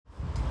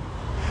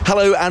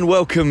Hello and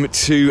welcome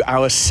to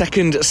our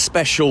second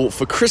special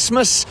for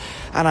Christmas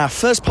and our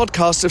first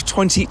podcast of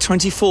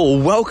 2024.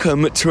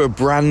 Welcome to a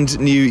brand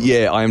new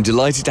year. I am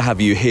delighted to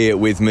have you here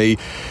with me.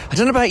 I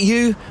don't know about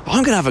you,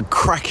 I'm going to have a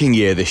cracking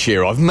year this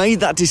year. I've made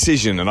that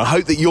decision and I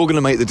hope that you're going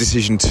to make the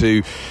decision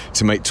too,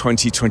 to make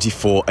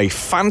 2024 a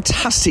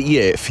fantastic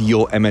year for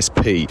your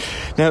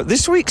MSP. Now,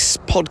 this week's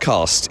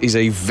podcast is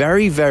a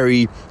very,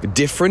 very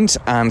different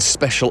and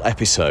special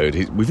episode.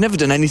 We've never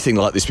done anything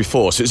like this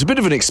before, so it's a bit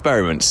of an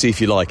experiment. See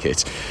if you like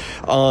it.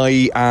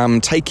 I am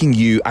taking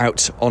you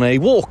out on a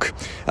walk.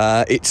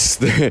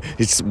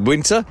 It's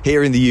winter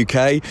here in the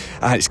UK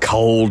and it's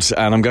cold,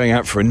 and I'm going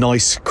out for a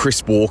nice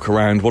crisp walk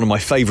around one of my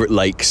favourite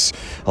lakes.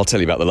 I'll tell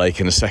you about the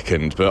lake in a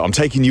second, but I'm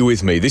taking you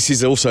with me. This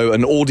is also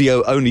an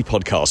audio only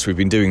podcast. We've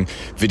been doing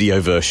video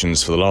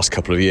versions for the last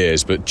couple of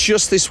years, but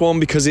just this one,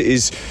 because it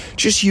is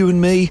just you and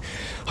me,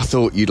 I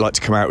thought you'd like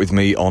to come out with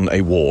me on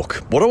a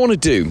walk. What I want to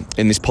do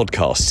in this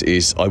podcast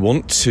is I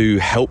want to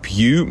help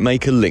you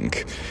make a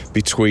link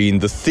between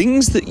the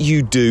things that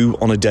you do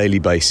on a daily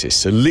basis,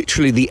 so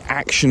literally the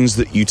actions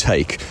that you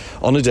take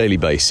on a daily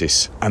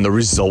basis, and the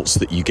results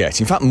that you get.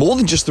 In fact, more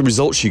than just the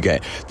results you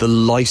get, the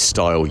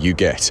lifestyle you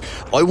get.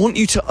 I want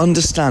you to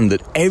understand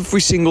that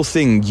every single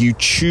thing you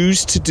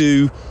choose to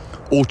do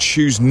or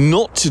choose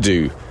not to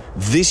do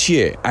this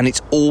year, and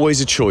it's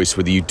always a choice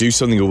whether you do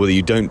something or whether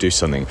you don't do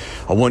something,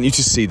 I want you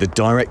to see the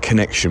direct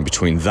connection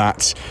between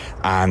that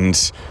and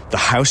the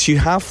house you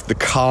have, the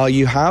car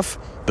you have,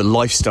 the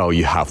lifestyle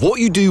you have, what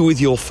you do with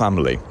your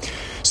family.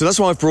 So that's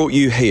why I've brought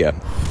you here.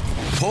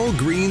 Paul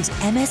Green's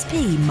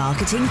MSP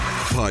Marketing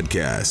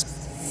Podcast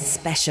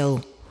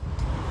Special.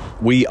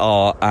 We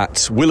are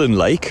at Willen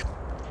Lake.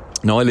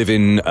 Now, I live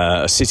in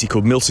a city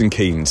called Milton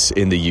Keynes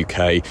in the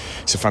UK.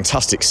 It's a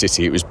fantastic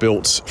city. It was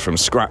built from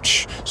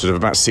scratch sort of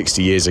about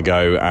 60 years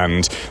ago,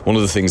 and one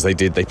of the things they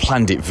did, they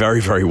planned it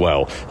very, very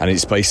well, and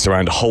it's based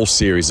around a whole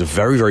series of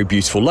very, very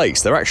beautiful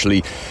lakes. They're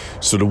actually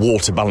sort of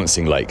water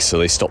balancing lakes, so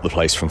they stop the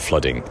place from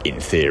flooding,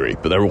 in theory,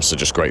 but they're also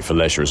just great for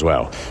leisure as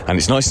well. And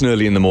it's nice and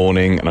early in the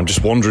morning, and I'm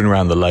just wandering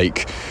around the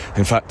lake.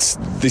 In fact,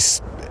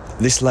 this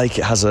lake,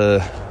 it has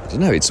I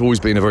don't know, it's always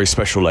been a very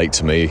special lake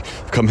to me.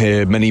 I've come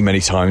here many,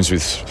 many times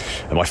with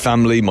my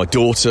family, my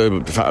daughter.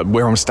 In fact,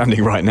 where I'm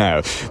standing right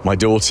now, my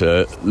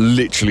daughter,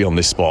 literally on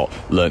this spot,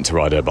 learnt to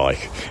ride her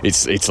bike.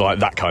 It's like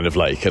that kind of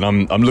lake. And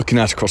I'm looking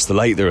out across the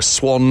lake. There are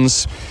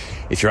swans.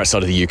 If you're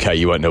outside of the UK,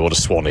 you won't know what a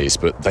swan is,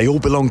 but they all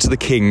belong to the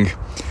king.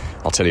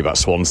 I'll tell you about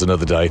swans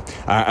another day.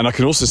 And I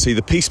can also see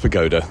the Peace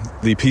Pagoda.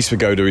 The Peace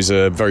Pagoda is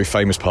a very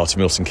famous part of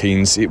Milton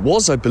Keynes. It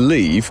was, I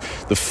believe,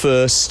 the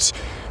first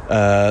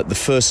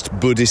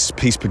Buddhist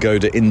Peace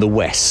Pagoda in the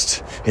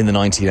West in the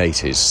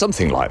 1980s,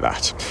 something like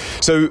that.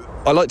 So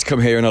I like to come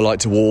here and I like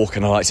to walk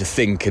and I like to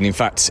think, and in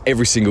fact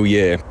every single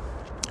year,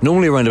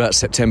 normally around about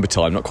September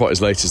time, not quite as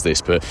late as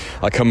this, but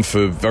I come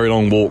for very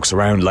long walks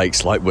around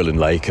lakes like Willen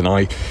Lake, and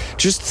I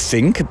just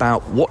think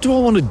about, what do I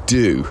want to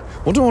do?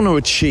 What do I want to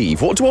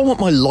achieve? What do I want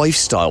my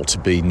lifestyle to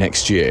be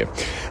next year?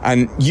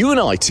 And you and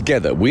I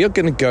together, we are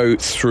going to go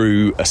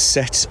through a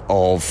set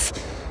of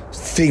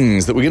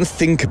things that we're going to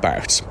think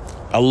about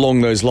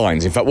along those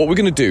lines. In fact, what we're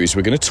going to do is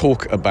we're going to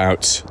talk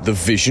about the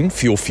vision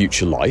for your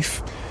future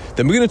life.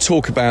 Then we're going to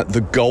talk about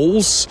the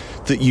goals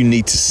that you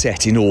need to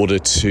set in order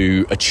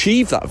to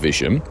achieve that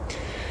vision.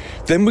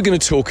 Then we're going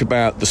to talk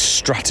about the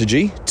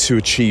strategy to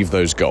achieve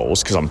those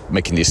goals, because I'm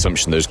making the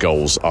assumption those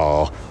goals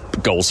are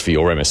goals for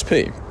your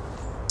MSP.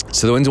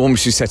 So when we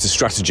set a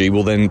strategy,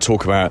 we'll then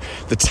talk about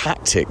the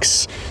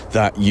tactics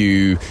that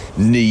you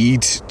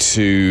need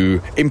to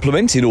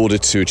implement in order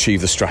to achieve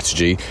the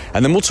strategy.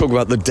 And then we'll talk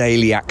about the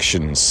daily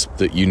actions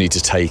that you need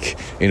to take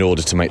in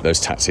order to make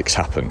those tactics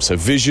happen. So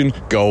vision,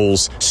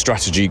 goals,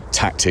 strategy,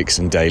 tactics,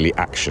 and daily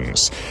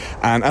actions.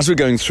 And as we're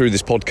going through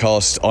this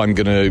podcast, I'm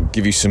going to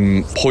give you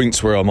some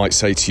points where I might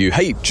say to you,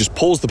 hey, just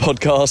pause the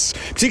podcast,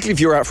 particularly if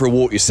you're out for a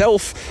walk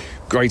yourself.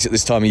 Great at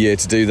this time of year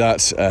to do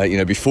that,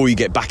 before you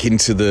get back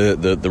into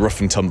the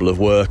rough and tumble of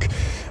work.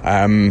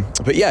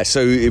 But yeah, so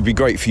it'd be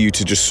great for you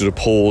to just sort of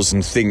pause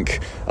and think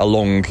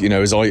along,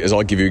 as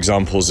I give you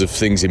examples of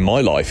things in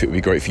my life, it would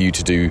be great for you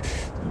to do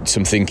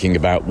some thinking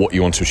about what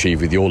you want to achieve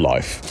with your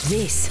life.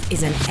 This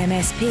is an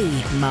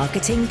MSP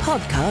Marketing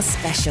Podcast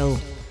Special.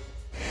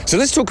 So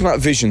let's talk about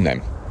vision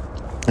then.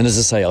 And as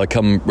I say, I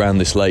come round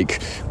this lake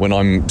when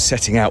I'm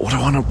setting out what I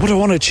want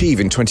to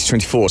achieve in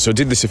 2024. So I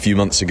did this a few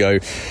months ago,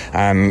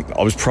 and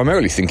I was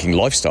primarily thinking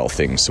lifestyle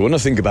things. So when I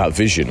think about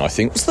vision, I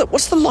think,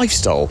 what's the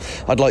lifestyle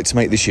I'd like to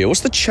make this year?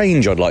 What's the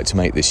change I'd like to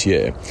make this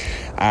year?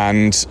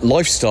 And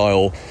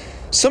lifestyle,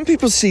 some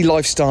people see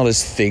lifestyle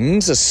as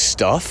things, as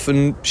stuff,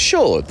 and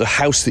sure, the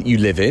house that you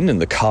live in and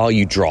the car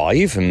you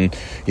drive and,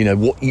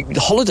 the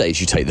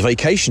holidays you take, the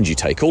vacations you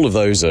take, all of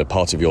those are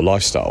part of your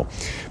lifestyle.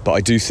 But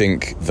I do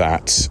think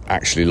that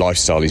actually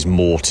lifestyle is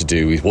more to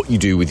do with what you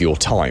do with your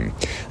time.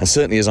 And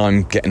certainly as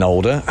I'm getting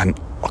older, and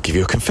I'll give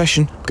you a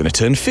confession, I'm going to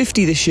turn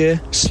 50 this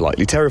year,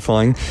 slightly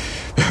terrifying.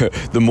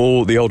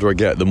 The older I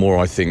get, the more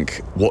I think,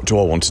 what do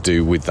I want to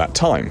do with that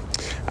time?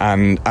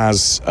 And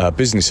as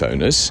business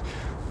owners,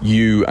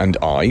 you and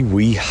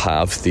we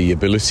have the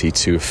ability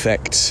to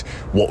affect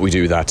what we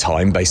do with our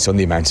time based on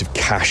the amount of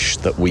cash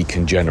that we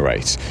can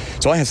generate.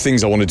 So I have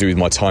things I want to do with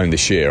my time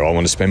this year. I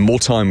want to spend more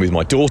time with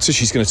my daughter.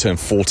 She's going to turn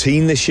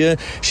 14 this year.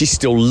 She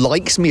still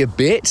likes me a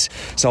bit,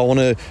 so I want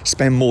to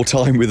spend more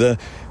time with her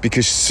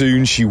because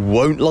soon she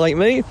won't like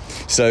me.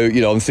 So,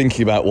 I'm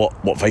thinking about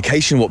what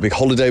vacation, what big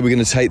holiday we're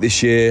going to take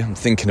this year. I'm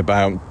thinking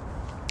about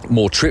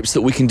more trips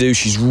that we can do.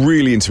 She's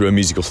really into her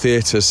musical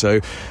theatre, so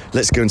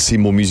let's go and see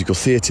more musical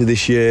theatre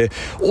this year.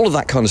 All of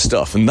that kind of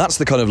stuff, and that's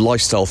the kind of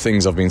lifestyle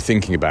things I've been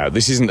thinking about.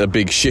 This isn't a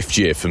big shift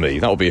year for me.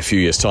 That'll be a few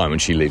years' time when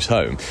she leaves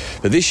home.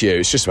 But this year,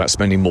 it's just about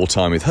spending more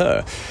time with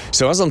her.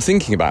 So as I'm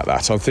thinking about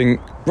that, I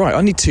think, right,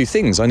 I need two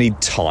things. I need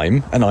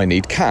time and I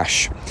need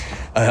cash.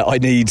 I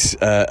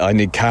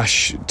need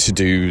cash to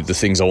do the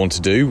things I want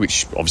to do,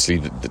 which obviously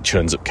that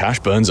churns up cash,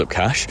 burns up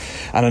cash,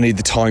 and I need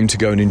the time to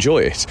go and enjoy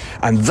it.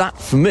 And that,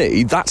 for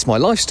me, that's my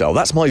lifestyle.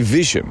 That's my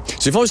vision.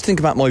 So if I was to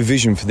think about my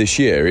vision for this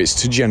year,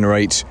 it's to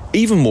generate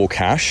even more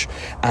cash,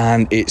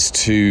 and it's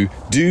to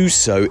do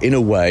so in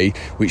a way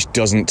which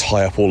doesn't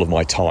tie up all of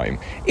my time.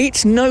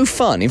 It's no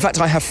fun. In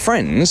fact, I have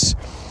friends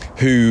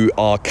who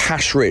are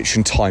cash rich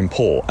and time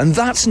poor, and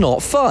that's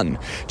not fun.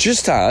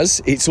 Just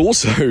as it's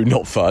also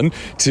not fun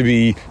to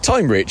be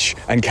time rich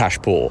and cash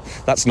poor.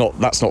 That's not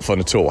fun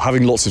at all.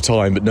 Having lots of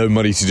time but no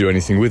money to do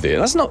anything with it,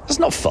 that's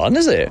not fun,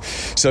 is it?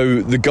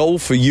 So the goal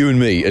for you and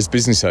me as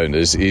business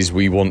owners is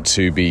we want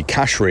to be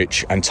cash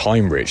rich and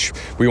time rich.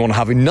 We want to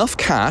have enough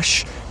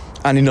cash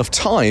and enough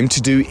time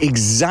to do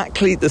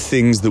exactly the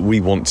things that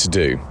we want to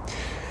do.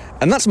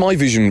 And that's my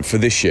vision for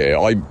this year.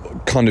 I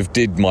kind of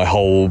did my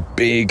whole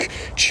big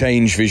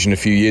change vision a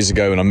few years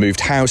ago, and I moved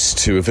house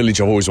to a village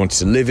I've always wanted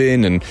to live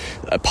in. And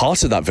a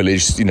part of that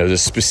village, the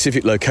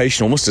specific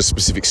location, almost a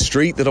specific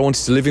street that I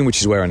wanted to live in, which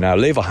is where I now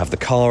live. I have the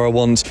car I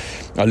want.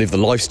 I live the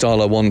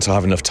lifestyle I want. I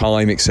have enough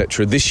time,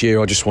 etc. This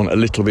year, I just want a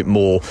little bit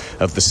more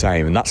of the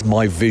same. And that's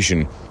my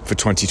vision for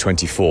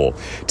 2024.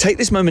 Take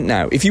this moment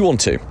now, if you want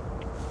to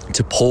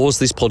pause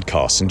this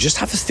podcast and just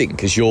have a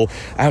think as you're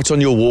out on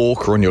your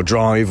walk or on your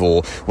drive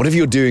or whatever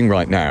you're doing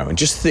right now, and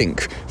just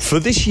think, for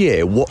this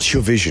year, what's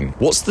your vision?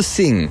 What's the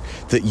thing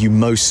that you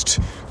most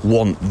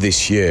want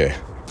this year?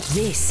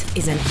 This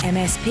is an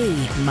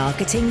MSP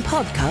Marketing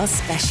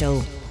Podcast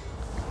special.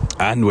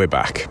 And we're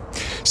back.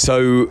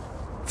 So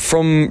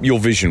from your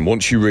vision,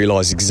 once you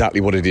realise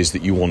exactly what it is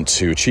that you want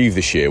to achieve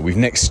this year, we've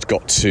next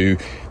got to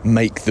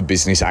make the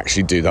business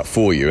actually do that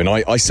for you. And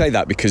I say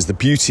that because the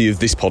beauty of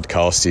this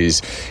podcast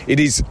is it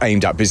is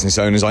aimed at business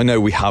owners. I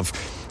know we have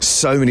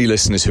so many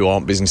listeners who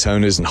aren't business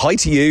owners, and hi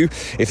to you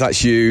if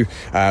that's you,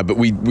 but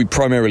we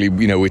primarily,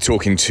 we're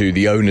talking to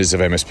the owners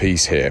of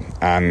MSPs here.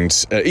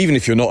 And even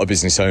if you're not a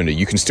business owner,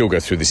 you can still go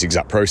through this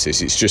exact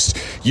process. It's just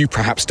you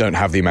perhaps don't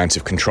have the amount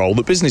of control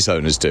that business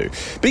owners do.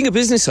 Being a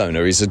business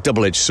owner is a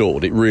double-edged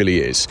sword. It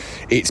really is.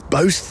 It's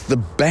both the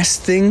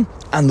best thing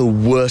and the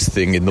worst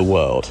thing in the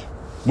world.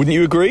 Wouldn't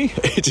you agree?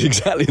 It's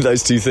exactly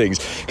those two things,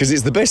 because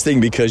it's the best thing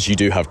because you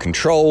do have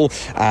control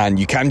and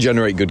you can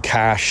generate good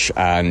cash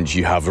and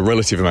you have a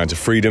relative amount of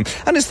freedom,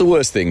 and it's the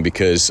worst thing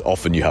because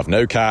often you have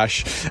no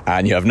cash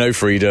and you have no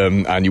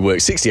freedom and you work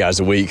 60 hours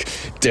a week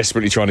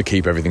desperately trying to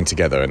keep everything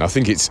together. And I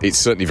think it's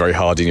certainly very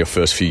hard in your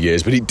first few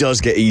years, but it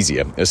does get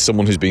easier. As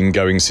someone who's been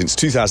going since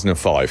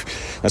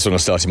 2005, that's when I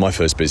started my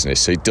first business,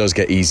 so it does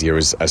get easier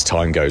as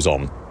time goes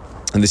on.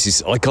 And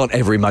I can't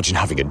ever imagine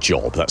having a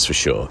job, that's for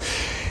sure.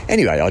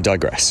 Anyway, I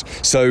digress.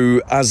 So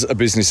as a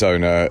business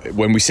owner,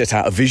 when we set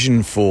out a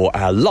vision for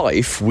our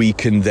life, we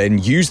can then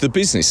use the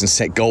business and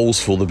set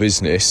goals for the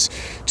business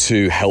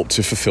to help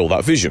to fulfill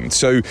that vision.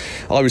 So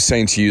I was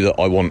saying to you that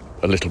I want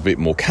a little bit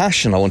more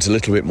cash and I want a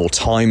little bit more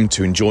time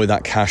to enjoy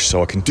that cash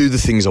so I can do the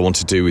things I want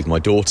to do with my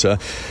daughter.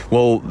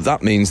 Well,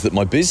 that means that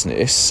my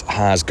business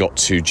has got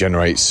to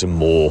generate some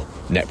more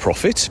net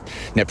profit.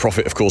 Net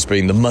profit, of course,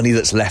 being the money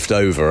that's left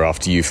over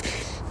after you've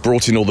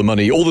brought in all the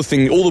money, all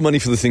the money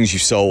for the things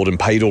you've sold and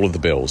paid all of the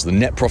bills. The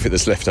net profit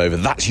that's left over,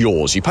 that's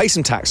yours. You pay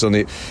some tax on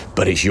it,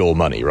 but it's your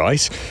money,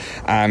 right?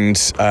 And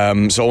so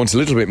I want a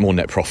little bit more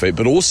net profit,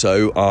 but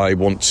also I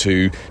want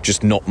to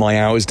just knock my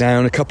hours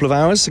down a couple of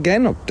hours.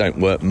 Again, I don't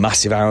work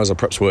massive hours. I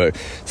perhaps work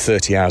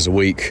 30 hours a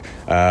week.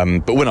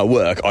 But when I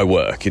work,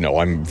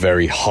 I'm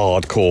very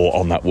hardcore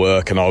on that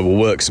work, and I will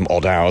work some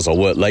odd hours. I'll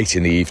work late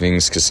in the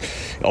evenings because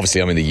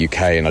obviously I'm in the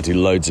UK and I do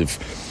loads of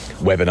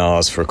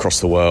webinars for across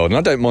the world, and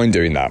I don't mind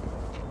doing that.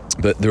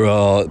 But there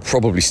are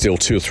probably still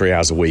 2 or 3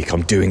 hours a week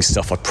I'm doing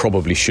stuff I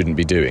probably shouldn't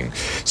be doing.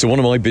 So one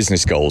of my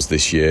business goals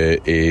this year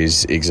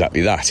is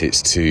exactly that.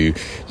 It's to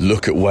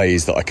look at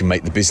ways that I can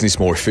make the business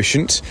more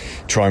efficient,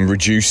 try and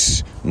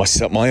reduce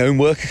my own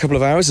work a couple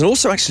of hours, and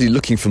also actually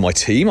looking for my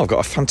team. I've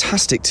got a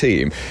fantastic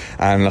team,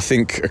 and I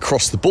think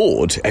across the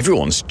board,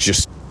 everyone's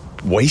just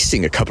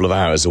wasting a couple of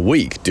hours a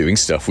week doing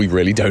stuff we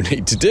really don't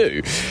need to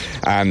do.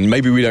 And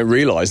maybe we don't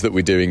realise that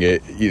we're doing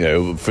it,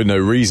 for no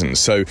reason.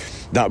 So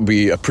that would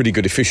be a pretty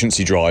good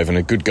efficiency drive, and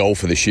a good goal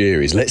for this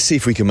year is let's see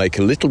if we can make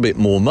a little bit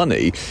more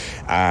money,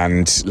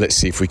 and let's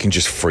see if we can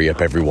just free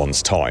up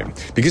everyone's time.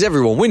 Because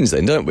everyone wins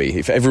then, don't we?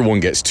 If everyone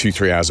gets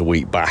 2-3 hours a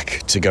week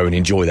back to go and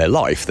enjoy their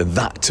life, then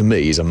that to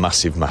me is a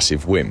massive,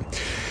 massive win.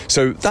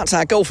 So that's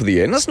our goal for the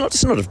year. And it's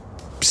not a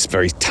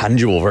very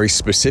tangible, very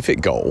specific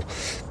goal,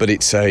 but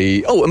it's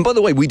and by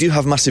the way, we do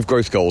have massive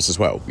growth goals as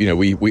well.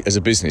 We as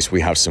a business,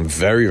 we have some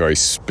very, very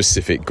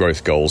specific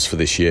growth goals for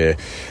this year,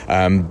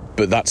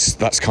 but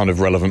that's kind of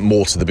relevant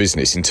more to the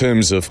business in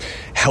terms of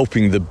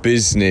helping the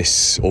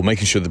business or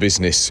making sure the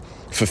business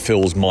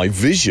fulfills my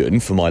vision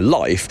for my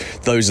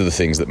life. Those are the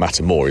things that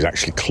matter more, is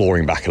actually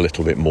clawing back a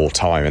little bit more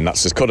time, and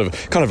that's just kind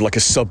of like a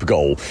sub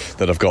goal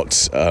that I've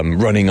got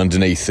running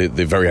underneath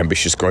the very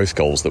ambitious growth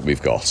goals that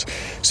we've got.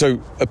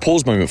 So a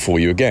pause moment for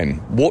you again.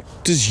 What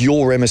does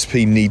your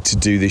MSP need to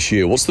do this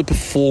year? What's the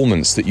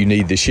performance that you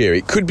need this year?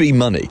 It could be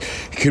money.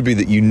 It could be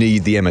that you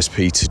need the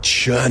MSP to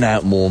churn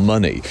out more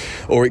money,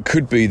 or it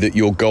could be that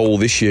your goal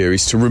this year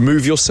is to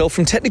remove yourself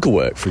from technical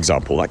work, for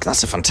example. Like,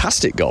 that's a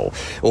fantastic goal.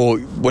 Or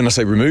when I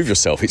say remove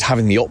yourself, it's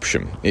having the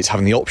option. It's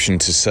having the option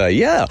to say,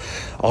 yeah,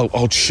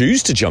 I'll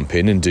choose to jump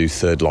in and do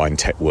third line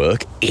tech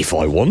work if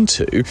I want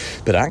to,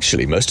 but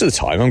actually most of the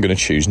time I'm going to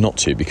choose not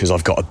to, because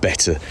I've got a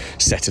better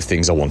set of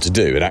things I want to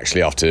do. And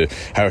actually, after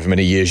however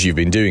many years you've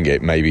been doing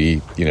it,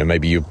 maybe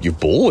you're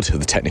bored of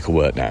the technical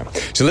work now.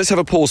 So let's have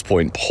a pause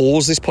point.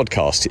 Pause this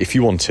podcast if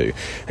you want to,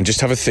 and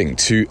just have a think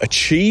to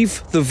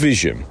achieve the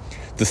vision,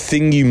 the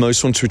thing you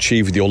most want to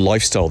achieve with your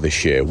lifestyle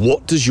this year.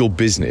 What does your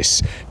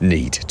business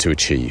need to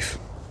achieve?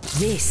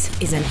 This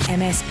is an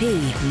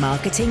MSP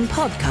Marketing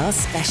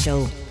Podcast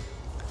Special.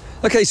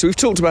 Okay, so we've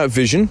talked about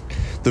vision,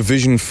 the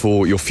vision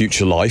for your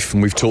future life,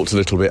 and we've talked a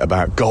little bit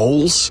about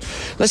goals.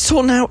 Let's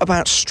talk now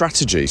about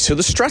strategy. So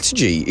the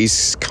strategy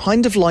is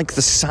kind of like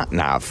the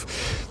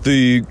sat-nav.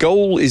 The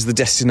goal is the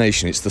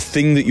destination. It's the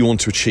thing that you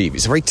want to achieve.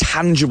 It's a very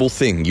tangible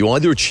thing. You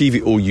either achieve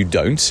it or you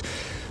don't.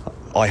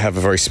 I have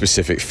a very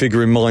specific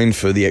figure in mind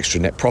for the extra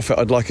net profit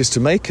I'd like us to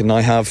make, and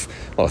I have,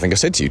 I think I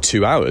said to you,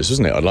 2 hours,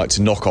 wasn't it? I'd like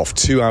to knock off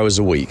 2 hours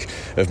a week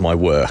of my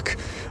work.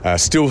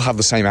 Still have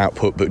the same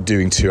output, but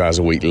doing 2 hours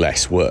a week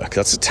less work.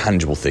 That's a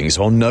tangible thing,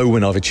 so I'll know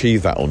when I've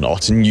achieved that or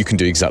not, and you can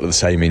do exactly the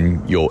same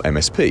in your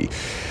MSP.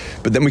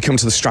 But then we come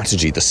to the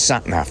strategy, the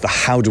sat-nav, the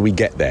how do we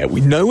get there?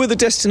 We know where the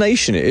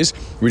destination is,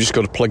 we just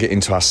got to plug it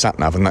into our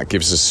sat-nav, and that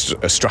gives us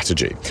a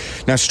strategy.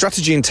 Now,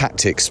 strategy and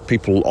tactics,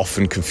 people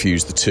often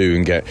confuse the two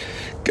and get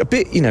a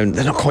bit, they're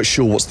not quite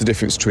sure what's the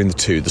difference between the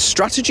two. The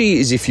strategy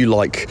is, if you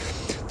like,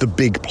 the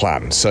big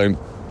plan. So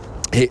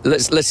here,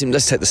 let's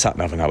take the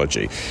sat-nav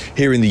analogy.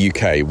 Here in the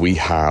UK, we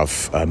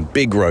have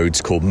big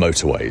roads called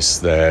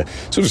motorways. They're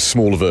sort of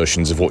smaller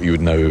versions of what you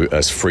would know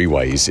as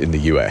freeways in the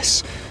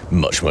US.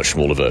 Much, much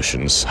smaller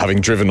versions.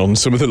 Having driven on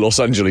some of the Los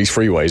Angeles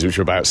freeways, which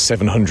are about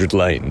 700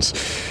 lanes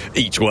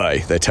each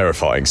way, they're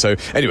terrifying. So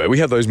anyway, we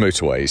have those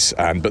motorways,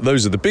 but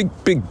those are the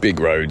big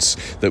roads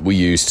that we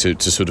use to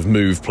sort of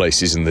move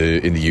places in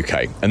the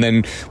UK. And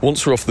then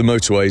once we're off the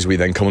motorways, we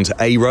then come onto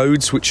A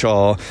roads, which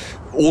are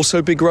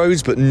also big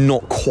roads, but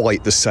not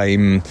quite the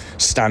same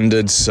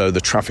standards, so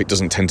the traffic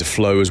doesn't tend to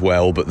flow as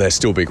well, but they're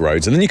still big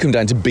roads. And then you come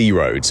down to B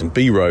roads, and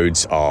B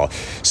roads are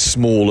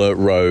smaller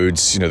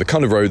roads, the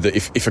kind of road that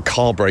if a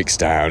car breaks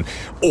down,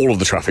 all of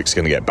the traffic's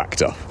going to get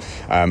backed up.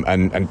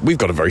 And we've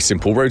got a very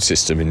simple road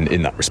system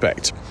in that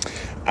respect.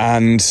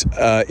 And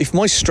if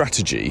my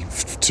strategy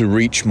to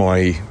reach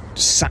my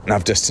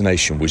sat-nav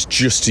destination was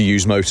just to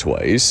use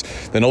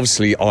motorways, then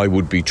obviously I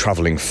would be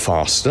travelling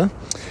faster.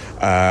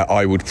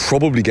 I would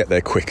probably get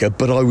there quicker,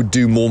 but I would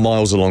do more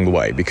miles along the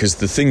way, because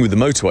the thing with the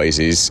motorways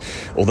is,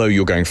 although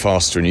you're going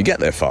faster and you get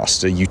there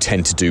faster, you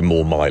tend to do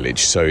more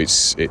mileage. So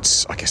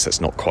it's I guess that's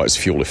not quite as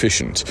fuel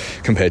efficient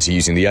compared to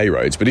using the A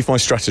roads. But if my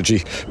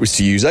strategy was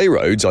to use A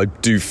roads,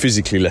 I'd do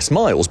physically less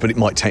miles, but it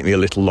might take me a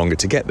little longer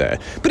to get there.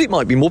 But it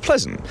might be more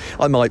pleasant.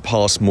 I might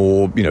pass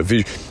more,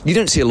 you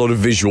don't see a lot of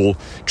visual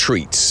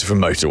treats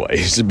from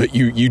motorways, but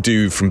you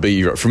do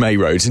from A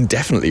roads, and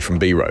definitely from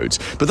B roads.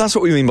 But that's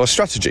what we mean by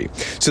strategy.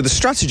 So the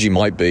strategy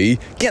might be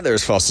get there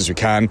as fast as we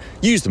can,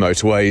 use the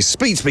motorways,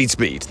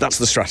 speed. That's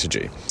the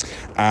strategy.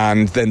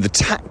 And then the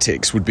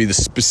tactics would be the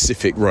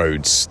specific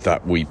roads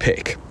that we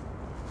pick.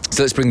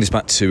 So let's bring this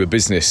back to a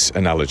business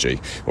analogy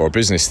or a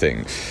business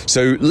thing.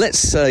 So let's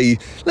say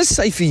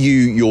for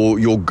you,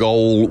 your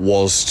goal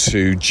was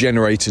to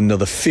generate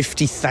another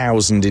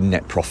 50,000 in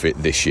net profit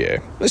this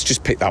year. Let's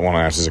just pick that one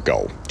out as a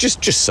goal.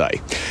 Just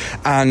say.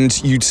 And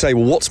you'd say,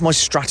 well, what's my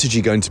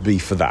strategy going to be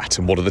for that?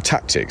 And what are the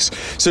tactics?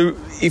 So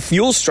if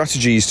your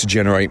strategy is to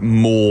generate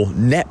more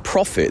net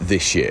profit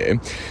this year,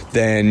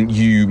 then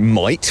you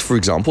might, for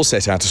example,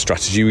 set out a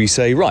strategy where you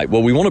say, right,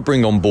 well, we want to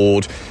bring on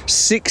board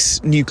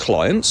 6 new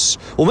clients,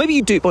 Or maybe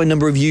you do it by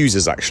number of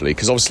users, actually,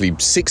 because obviously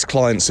 6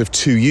 clients of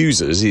 2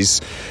 users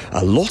is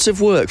a lot of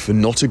work for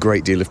not a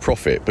great deal of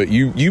profit. But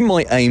you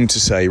might aim to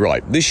say,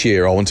 right, this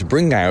year I want to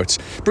bring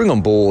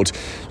on board,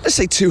 let's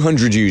say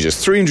 200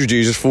 users, 300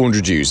 users,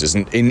 400 users,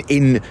 and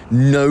in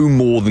no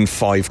more than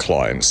 5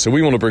 clients. So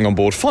we want to bring on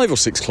board 5 or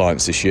 6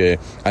 clients this year,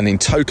 and in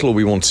total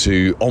we want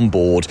to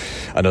onboard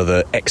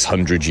another X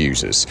hundred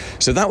users.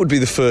 So that would be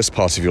the first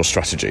part of your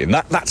strategy, and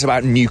that's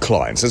about new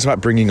clients. That's about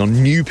bringing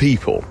on new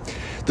people.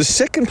 The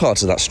second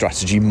part of that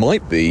strategy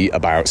might be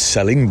about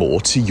selling more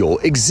to your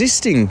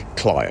existing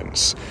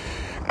clients.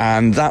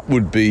 And that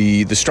would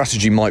be, the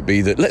strategy might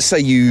be that let's say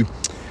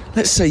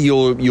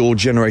you're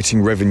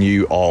generating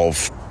revenue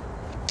of,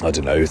 I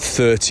don't know,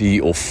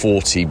 30 or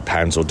 40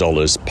 pounds or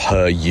dollars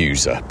per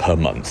user per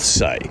month,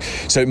 say.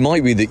 So it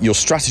might be that your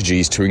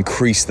strategy is to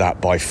increase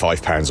that by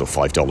 £5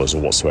 or $5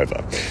 or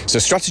whatsoever. So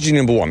strategy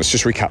number 1, let's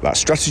just recap that.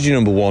 Strategy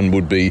number 1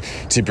 would be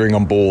to bring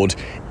on board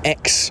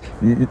X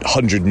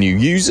 100 new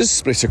users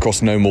split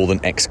across no more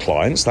than X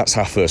clients. That's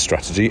our first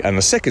strategy. And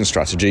the second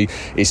strategy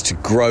is to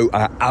grow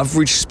our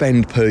average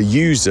spend per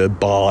user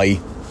by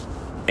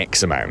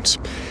X amount.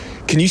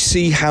 Can you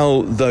see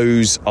how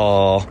those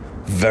are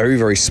very,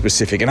 very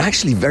specific and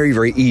actually very,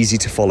 very easy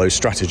to follow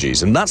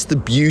strategies? And that's the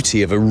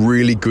beauty of a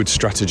really good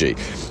strategy.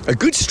 A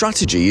good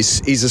strategy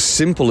is as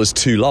simple as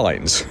 2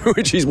 lines,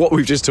 which is what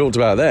we've just talked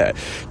about there.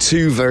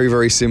 2 very,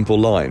 very simple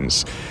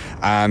lines.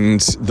 And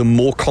the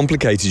more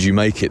complicated you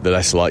make it, the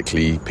less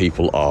likely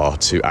people are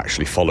to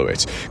actually follow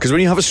it. Because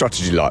when you have a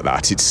strategy like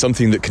that, it's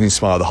something that can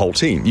inspire the whole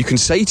team. You can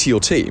say to your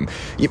team,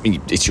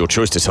 it's your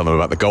choice to tell them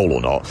about the goal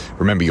or not.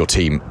 Remember, your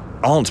team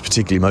aren't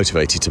particularly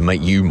motivated to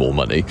make you more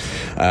money,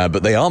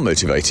 but they are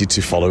motivated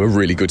to follow a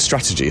really good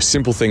strategy. A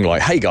simple thing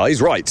like, hey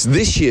guys, right,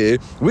 this year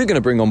we're going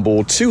to bring on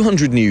board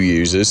 200 new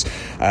users.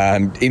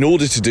 In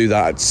order to do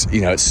that,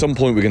 at some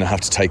point we're going to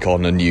have to take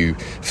on a new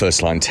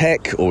first line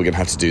tech, or we're going to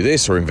have to do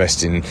this or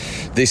invest in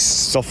this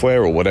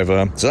software or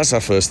whatever. So that's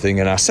our first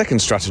thing. And our second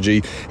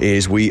strategy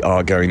is we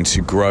are going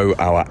to grow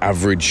our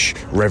average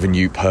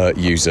revenue per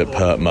user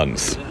per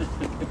month.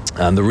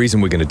 And the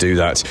reason we're going to do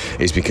that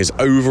is because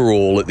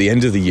overall, at the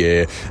end of the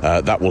year,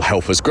 that will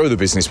help us grow the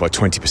business by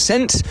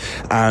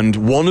 20%. And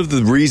one of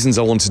the reasons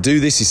I want to do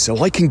this is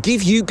so I can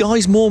give you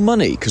guys more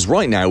money. Because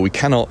right now, we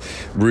cannot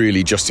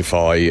really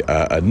justify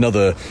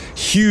another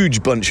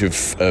huge bunch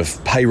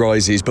of pay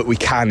rises, but we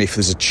can if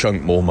there's a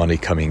chunk more money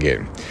coming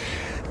in.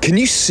 Can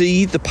you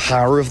see the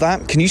power of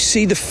that? Can you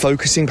see the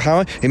focusing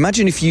power?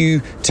 Imagine if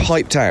you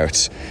typed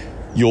out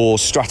your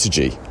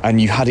strategy and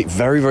you had it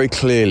very, very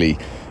clearly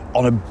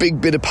on a big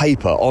bit of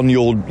paper on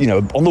your,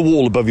 on the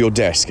wall above your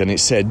desk, and it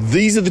said,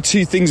 these are the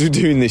 2 things we're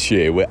doing this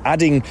year. We're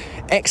adding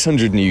X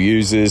hundred new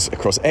users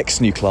across X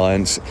new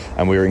clients,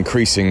 and we're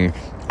increasing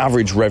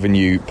average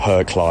revenue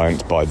per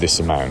client by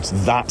this amount.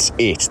 That's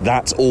it.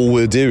 That's all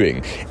we're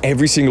doing.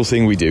 Every single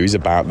thing we do is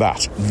about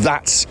that.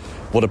 That's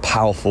what a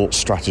powerful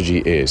strategy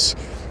is.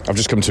 I've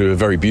just come to a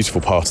very beautiful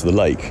part of the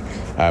lake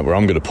where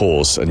I'm going to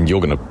pause, and you're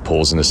going to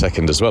pause in a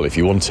second as well if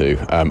you want to.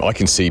 I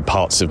can see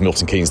parts of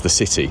Milton Keynes, the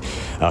city.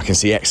 I can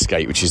see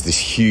Xgate, which is this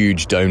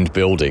huge domed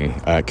building.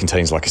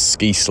 Contains like a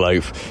ski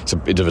slope. It's a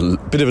bit of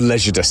a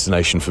leisure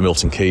destination for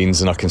Milton Keynes,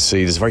 and I can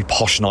see there's a very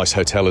posh, nice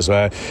hotel as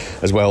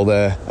well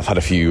there. I've had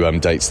a few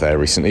dates there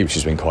recently, which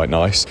has been quite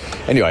nice.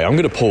 Anyway, I'm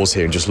going to pause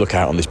here and just look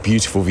out on this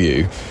beautiful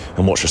view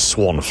and watch a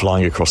swan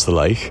flying across the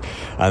lake.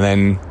 And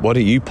then why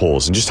don't you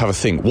pause and just have a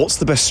think? What's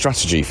the best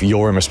strategy for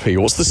your MSP?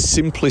 What's the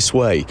simplest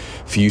way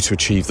for you to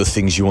achieve the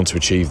things you want to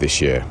achieve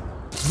this year?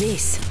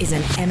 This is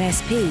an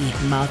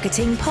MSP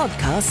Marketing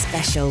Podcast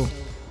Special.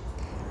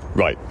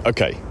 Right,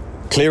 okay.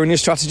 Clear on your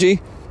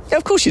strategy? Yeah,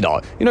 of course you're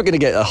not. You're not going to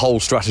get a whole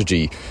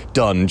strategy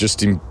done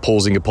just in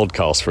pausing a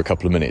podcast for a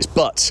couple of minutes,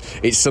 but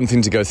it's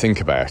something to go think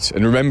about.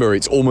 And remember,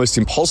 it's almost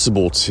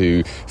impossible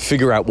to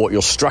figure out what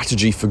your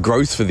strategy for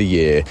growth for the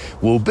year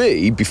will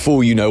be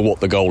before you know what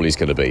the goal is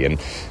going to be. And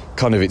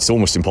it's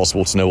almost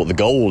impossible to know what the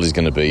goal is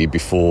going to be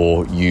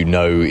before you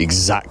know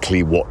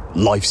exactly what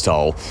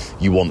lifestyle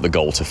you want the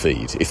goal to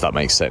feed, if that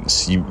makes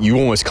sense. You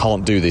almost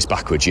can't do this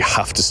backwards. You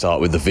have to start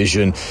with the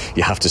vision.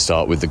 You have to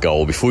start with the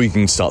goal before you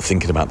can start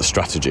thinking about the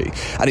strategy.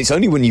 And it's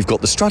only when you've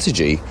got the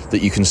strategy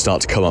that you can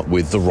start to come up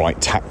with the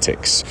right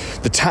tactics.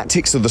 The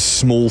tactics are the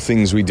small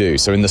things we do.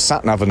 So in the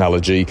sat-nav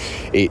analogy,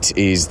 it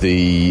is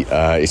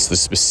it's the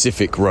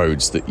specific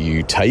roads that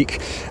you take.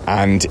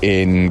 And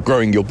in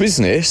growing your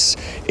business,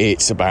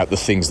 it's about the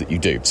things that you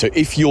do. So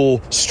if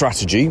your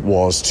strategy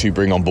was to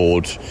bring on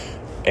board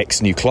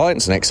X new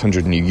clients and X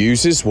hundred new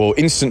users, well,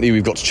 instantly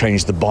we've got to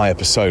change the buyer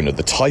persona,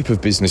 the type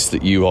of business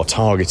that you are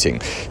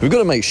targeting. We've got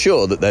to make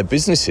sure that they're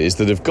businesses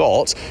that have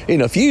got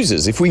enough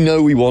users. If we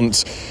know we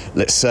want,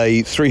 let's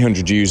say,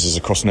 300 users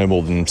across no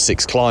more than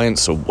 6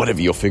 clients or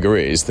whatever your figure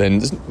is,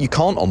 then you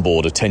can't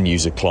onboard a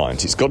 10-user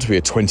client. It's got to be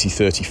a 20,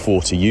 30,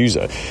 40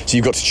 user. So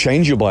you've got to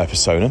change your buyer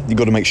persona. You've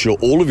got to make sure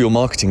all of your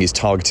marketing is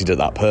targeted at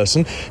that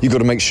person. You've got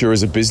to make sure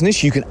as a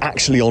business you can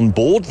actually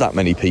onboard that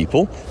many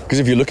people, because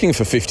if you're looking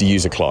for 50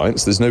 user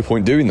clients, There's no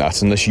point doing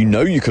that unless you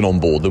know you can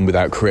onboard them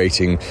without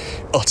creating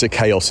utter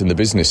chaos in the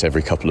business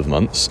every couple of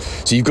months.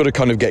 So you've got to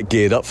kind of get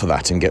geared up for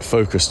that and get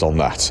focused on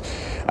that,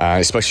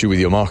 especially with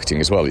your marketing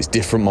as well. It's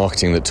different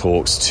marketing that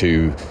talks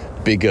to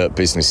bigger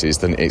businesses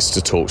than it's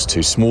to talks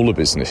to smaller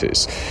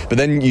businesses. But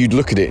then you'd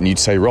look at it and you'd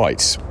say,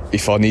 right,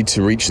 if I need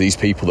to reach these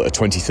people that are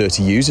 20,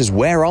 30 users,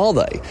 where are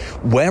they?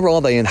 Where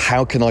are they, and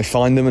how can I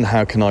find them, and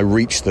how can I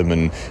reach them,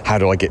 and how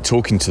do I get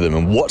talking to them,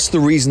 and what's the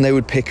reason they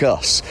would pick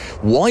us?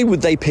 Why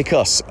would they pick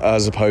us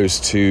as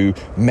opposed to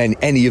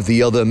any of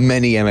the other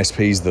many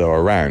MSPs that are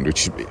around,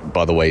 which,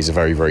 by the way, is a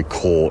very, very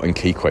core and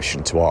key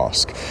question to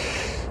ask.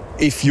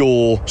 If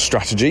your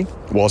strategy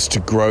was to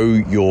grow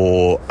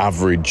your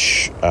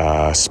average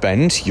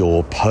spend,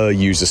 your per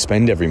user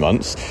spend every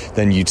month,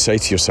 then you'd say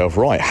to yourself,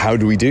 right, how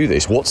do we do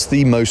this? What's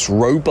the most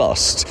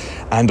robust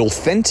and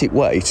authentic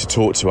way to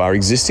talk to our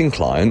existing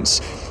clients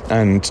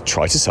and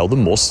try to sell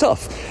them more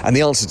stuff? And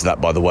the answer to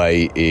that, by the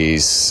way,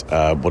 is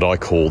what I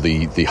call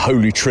the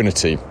holy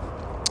trinity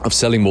of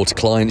selling more to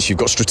clients. You've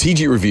got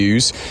strategic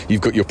reviews,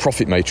 you've got your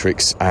profit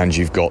matrix, and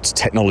you've got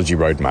technology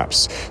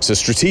roadmaps. So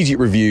strategic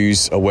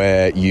reviews are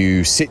where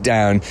you sit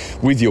down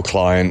with your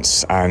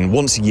clients, and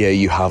once a year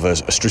you have a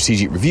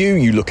strategic review.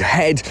 You look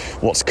ahead,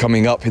 what's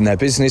coming up in their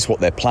business, what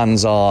their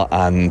plans are,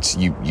 and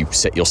you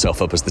set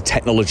yourself up as the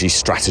technology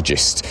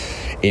strategist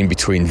in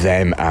between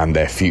them and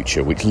their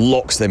future, which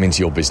locks them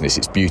into your business.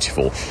 It's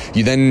beautiful.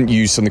 You then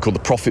use something called the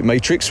profit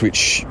matrix,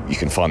 which you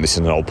can find this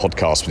in an old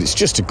podcast, but it's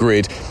just a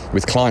grid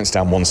with clients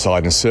down one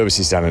side and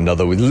services down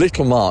another, with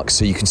little marks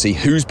so you can see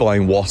who's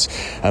buying what,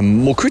 and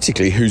more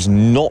critically, who's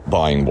not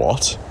buying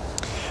what.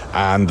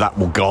 And that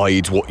will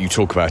guide what you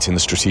talk about in the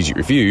strategic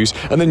reviews.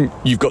 And then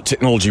you've got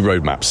technology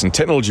roadmaps, and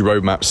technology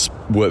roadmaps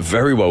work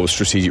very well with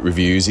strategic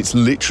reviews. It's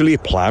literally a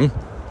plan.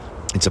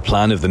 It's a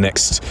plan of the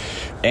next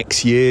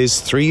X years,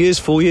 3 years,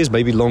 4 years,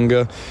 maybe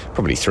longer.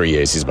 Probably 3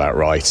 years is about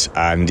right.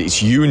 And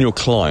it's you and your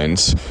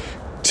clients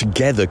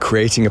together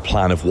creating a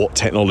plan of what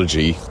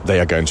technology they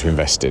are going to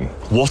invest in.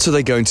 What are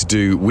they going to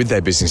do with their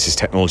business's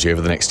technology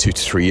over the next 2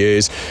 to 3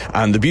 years?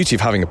 And the beauty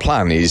of having a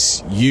plan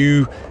is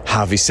you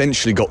have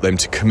essentially got them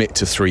to commit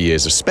to 3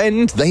 years of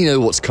spend. They know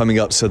what's coming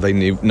up, so they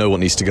know what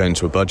needs to go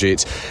into a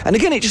budget. And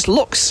again, it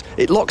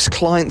locks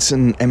clients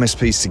and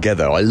MSPs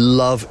together. I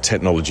love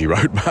technology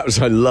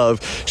roadmaps. I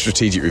love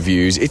strategic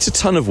reviews. It's a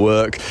ton of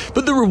work,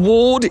 but the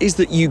reward is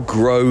that you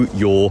grow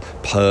your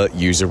per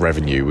user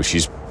revenue, which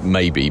is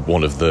maybe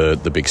one of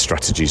the big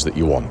strategies that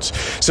you want.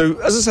 So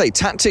as I say,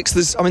 tactics,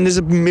 there's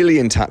a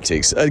million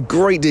tactics. A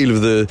great deal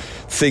of the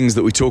things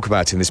that we talk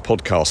about in this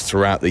podcast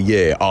throughout the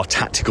year are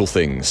tactical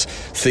things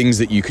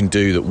that you can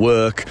do that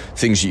work,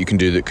 things that you can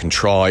do that can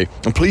try.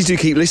 And please do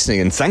keep listening,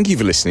 and thank you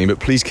for listening, but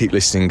please keep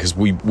listening, because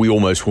we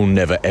almost will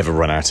never ever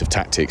run out of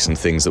tactics and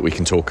things that we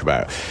can talk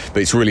about.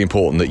 But it's really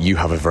important that you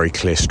have a very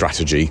clear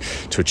strategy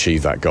to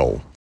achieve that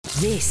goal.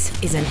 This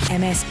is an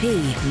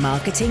MSP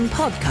Marketing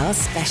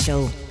Podcast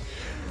Special.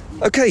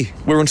 Okay,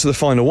 we're on to the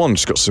final one.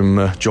 Just got some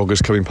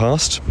joggers coming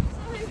past.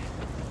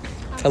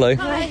 Hello.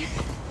 Hi.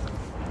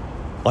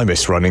 I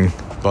miss running,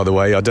 by the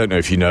way. I don't know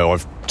if you know,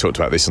 I've talked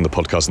about this on the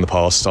podcast in the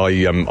past.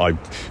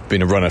 I've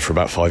been a runner for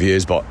about 5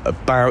 years, but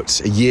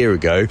about a year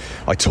ago,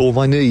 I tore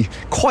my knee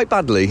quite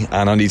badly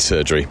and I need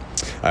surgery,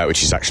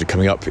 which is actually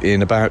coming up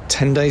in about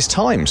 10 days'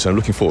 time. So I'm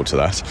looking forward to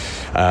that.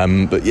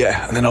 But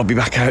yeah, and then I'll be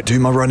back out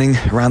doing my running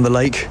around the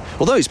lake.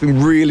 Although it's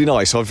been really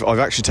nice. I've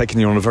actually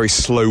taken you on a very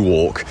slow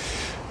walk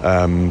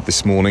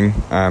this morning,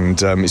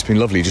 and it's been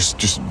lovely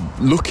just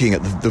looking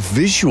at the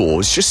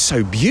visual. It's just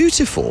so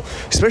beautiful,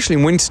 especially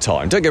in winter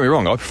time. Don't get me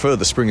wrong, I prefer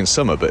the spring and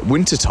summer, but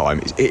winter time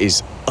it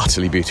is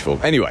utterly beautiful.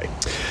 Anyway,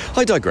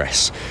 I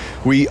digress.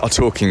 We are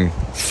talking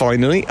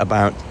finally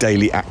about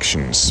daily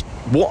actions.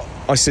 What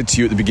I said to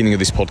you at the beginning of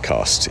this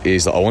podcast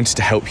is that I wanted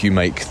to help you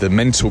make the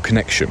mental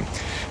connection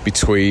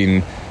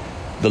between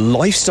the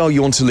lifestyle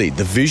you want to lead,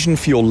 the vision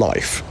for your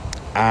life,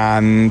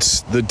 and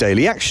the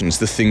daily actions,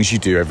 the things you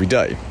do every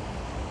day.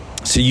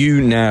 So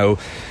you now,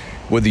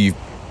 whether you've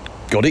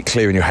got it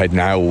clear in your head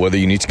now or whether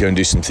you need to go and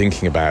do some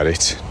thinking about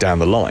it down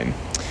the line,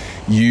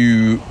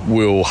 you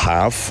will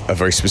have a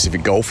very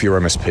specific goal for your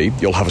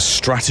MSP. You'll have a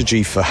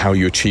strategy for how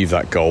you achieve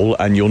that goal,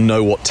 and you'll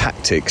know what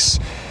tactics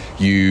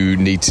you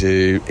need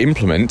to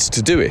implement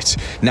to do it.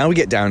 Now we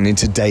get down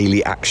into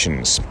daily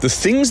actions. The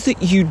things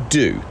that you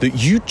do, that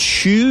you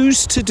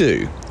choose to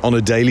do on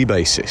a daily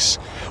basis,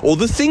 or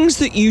the things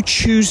that you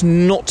choose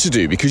not to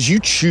do because you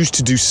choose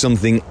to do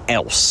something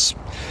else.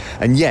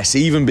 And yes,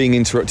 even being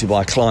interrupted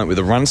by a client with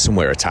a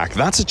ransomware attack,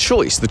 that's a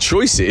choice. The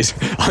choice is,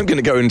 I'm going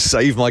to go and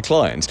save my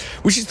client,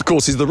 which is, of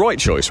course, is the right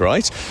choice,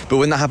 right? But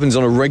when that happens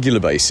on a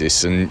regular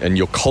basis and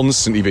you're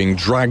constantly being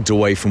dragged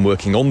away from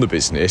working on the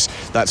business,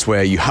 that's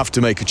where you have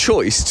to make a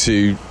choice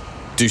to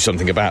do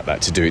something about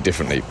that, to do it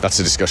differently. That's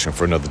a discussion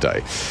for another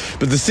day.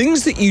 But the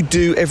things that you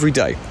do every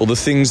day, or the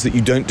things that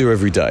you don't do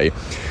every day,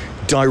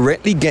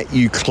 directly get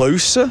you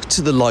closer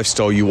to the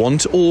lifestyle you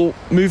want or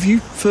move you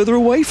further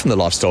away from the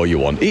lifestyle you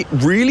want. It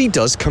really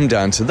does come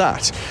down to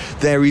that.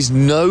 There is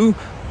no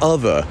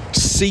other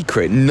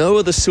secret, no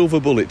other silver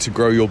bullet to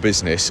grow your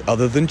business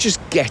other than just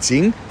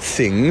getting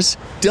things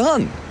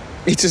done.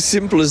 It's as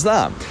simple as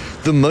that.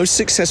 The most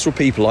successful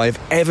people I have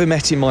ever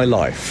met in my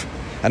life,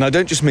 and I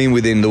don't just mean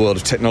within the world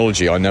of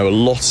technology, I know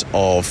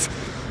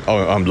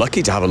I'm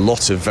lucky to have a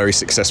lot of very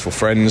successful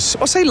friends.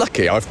 I say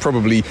lucky,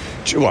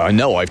 I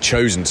know I've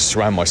chosen to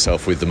surround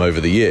myself with them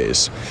over the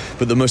years.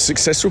 But the most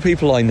successful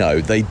people I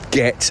know, they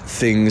get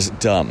things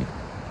done.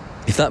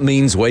 If that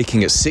means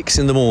waking at 6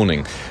 a.m.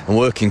 and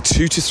working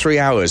 2 to 3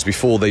 hours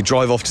before they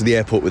drive off to the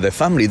airport with their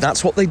family,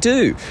 that's what they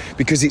do,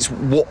 because it's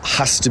what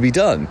has to be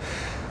done.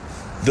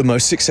 The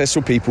most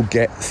successful people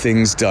get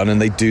things done,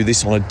 and they do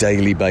this on a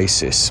daily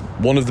basis.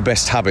 One of the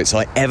best habits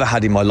I ever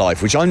had in my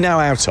life, which I'm now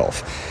out of,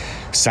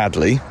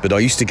 sadly, but I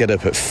used to get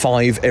up at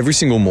 5 every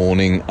single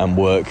morning and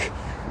work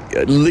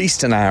at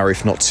least an hour,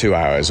 if not 2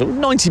 hours.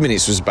 90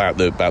 minutes was about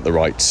the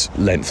right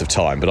length of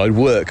time, but I'd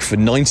work for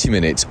 90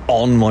 minutes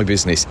on my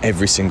business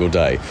every single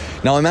day.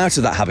 Now, I'm out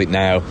of that habit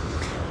now.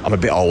 I'm a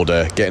bit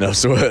older, getting up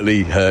so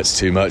early hurts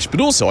too much,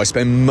 but also I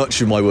spend much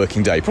of my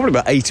working day, probably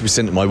about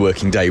 80% of my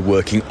working day,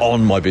 working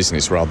on my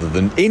business rather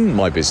than in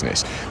my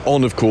business.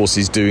 On, of course,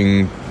 is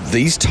doing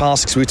these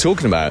tasks we're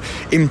talking about,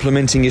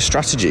 implementing your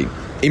strategy,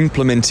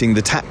 implementing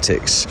the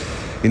tactics,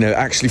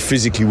 actually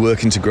physically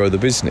working to grow the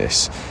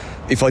business.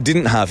 If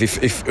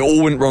it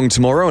all went wrong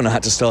tomorrow and I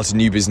had to start a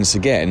new business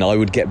again, I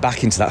would get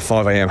back into that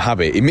 5 a.m.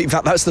 habit. In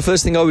fact, that's the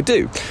first thing I would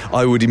do.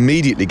 I would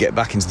immediately get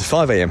back into the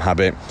 5 a.m.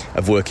 habit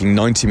of working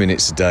 90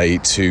 minutes a day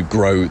to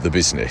grow the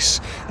business.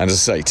 And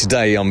as I say,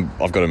 today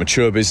I've got a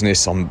mature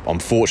business. I'm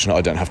fortunate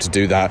I don't have to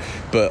do that,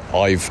 but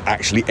I've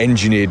actually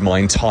engineered my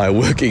entire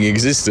working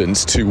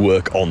existence to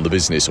work on the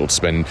business, or to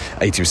spend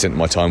 80% of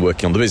my time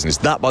working on the business.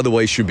 That, by the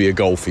way, should be a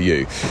goal for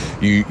you.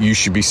 You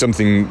should be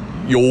something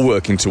you're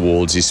working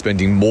towards, is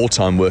spending more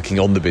time working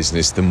on the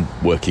business than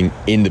working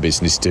in the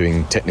business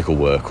doing technical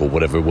work or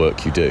whatever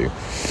work you do.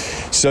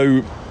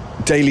 So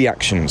daily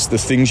actions, the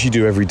things you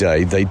do every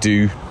day, they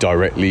do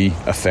directly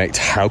affect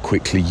how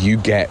quickly you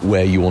get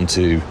where you want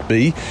to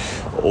be,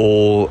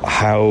 or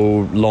how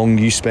long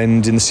you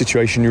spend in the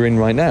situation you're in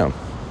right now.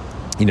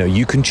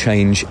 You can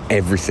change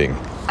everything,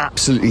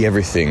 absolutely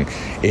everything,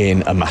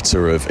 in a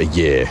matter of a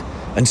year.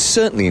 And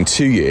certainly in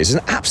 2 years,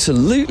 and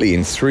absolutely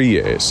in 3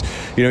 years.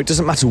 It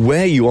doesn't matter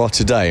where you are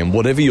today and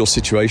whatever your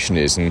situation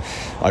is. And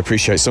I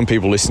appreciate some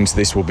people listening to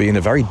this will be in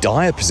a very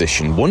dire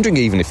position, wondering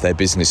even if their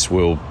business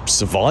will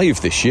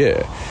survive this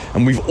year.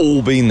 And we've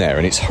all been there,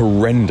 and it's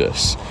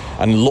horrendous.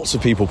 And lots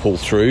of people pull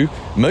through.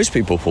 Most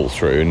people pull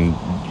through. And,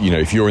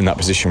 if you're in that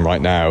position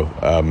right now,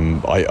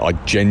 I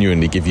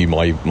genuinely give you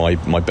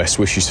my best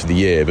wishes for the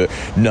year. But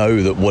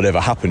know that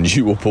whatever happens,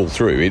 you will pull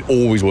through. It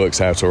always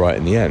works out all right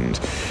in the end.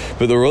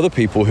 But there are other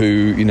people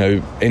who,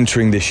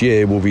 entering this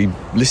year will be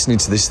listening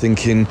to this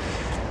thinking,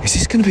 is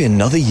this going to be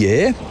another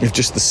year of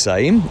just the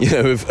same,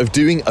 of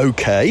doing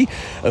okay,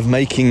 of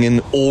making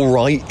an all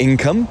right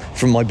income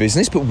from my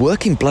business, but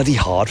working bloody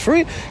hard for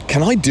it?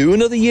 Can I do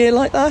another year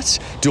like that?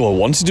 Do I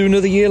want to do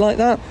another year like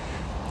that?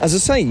 As I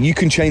say, you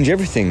can change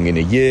everything in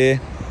a year,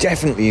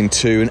 definitely in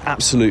 2, and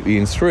absolutely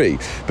in 3.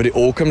 But it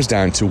all comes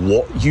down to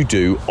what you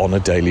do on a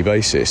daily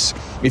basis.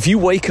 If you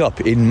wake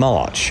up in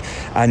March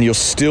and you're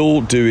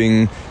still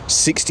doing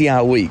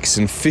 60-hour weeks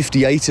and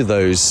 58 of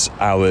those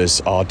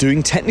hours are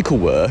doing technical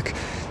work,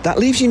 that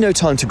leaves you no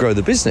time to grow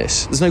the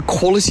business. There's no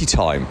quality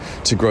time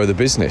to grow the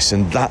business,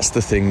 and that's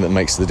the thing that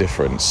makes the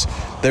difference.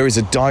 There is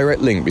a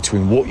direct link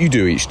between what you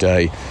do each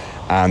day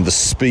and the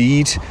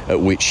speed at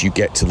which you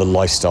get to the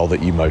lifestyle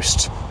that you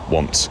most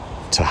want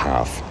to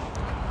have.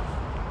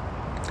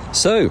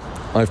 So,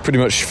 I've pretty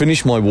much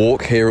finished my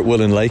walk here at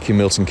Willen Lake in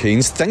Milton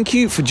Keynes. Thank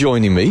you for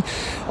joining me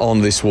on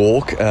this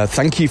walk.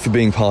 Thank you for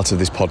being part of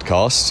this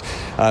podcast.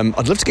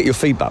 I'd love to get your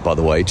feedback, by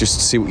the way, just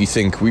to see what you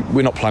think.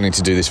 We're not planning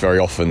to do this very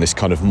often, this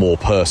kind of more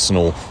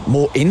personal,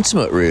 more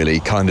intimate, really,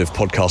 kind of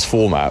podcast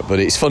format, but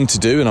it's fun to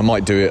do, and I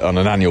might do it on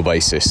an annual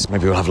basis.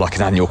 Maybe we'll have like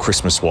an annual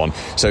Christmas one.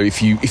 So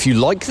if you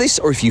like this,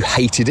 or if you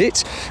hated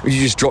it, would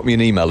you just drop me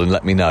an email and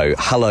let me know?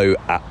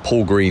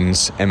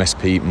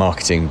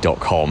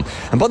 hello@paulgreensmspmarketing.com.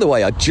 And by the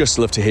way, I'd just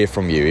love to hear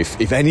from you.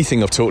 If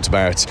anything I've talked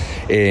about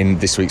in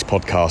this week's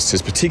podcast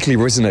has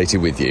particularly resonated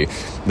with you,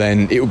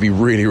 then it would be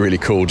really, really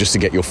cool just to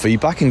get your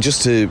feedback and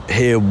just to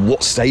hear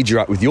what stage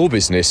you're at with your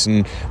business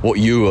and what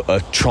you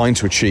are trying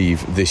to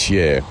achieve this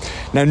year.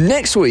 Now,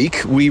 next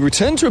week, we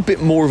return to a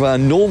bit more of our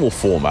normal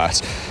format,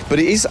 but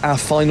it is our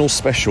final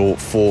special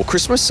for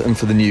Christmas and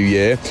for the new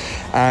year.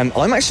 And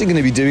I'm actually going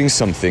to be doing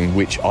something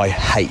which I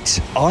hate.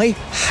 I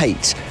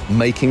hate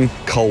making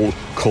cold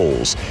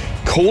calls.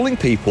 Calling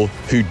people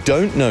who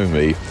don't know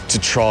me to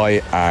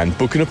try and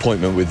book an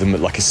appointment with them,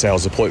 like a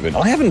sales appointment.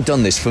 I haven't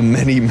done this for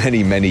many,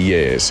 many, many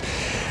years.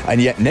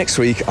 And yet next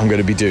week I'm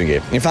going to be doing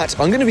it. In fact,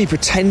 I'm going to be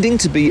pretending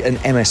to be an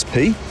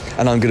MSP,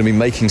 and I'm going to be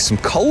making some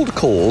cold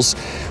calls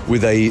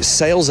with a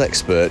sales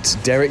expert,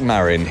 Derek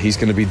Marin. He's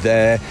going to be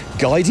there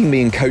guiding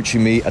me and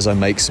coaching me as I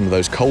make some of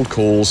those cold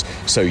calls,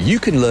 so you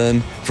can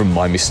learn from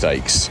my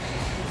mistakes.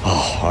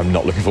 I'm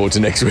not looking forward to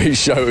next week's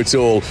show at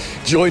all.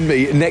 Join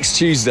me next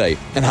Tuesday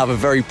and have a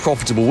very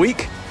profitable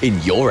week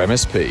in your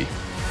MSP.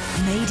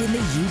 Made in the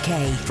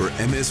UK. For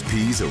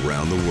MSPs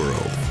around the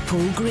world.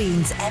 Paul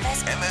Green's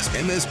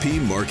MSP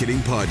MSP Marketing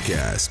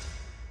Podcast.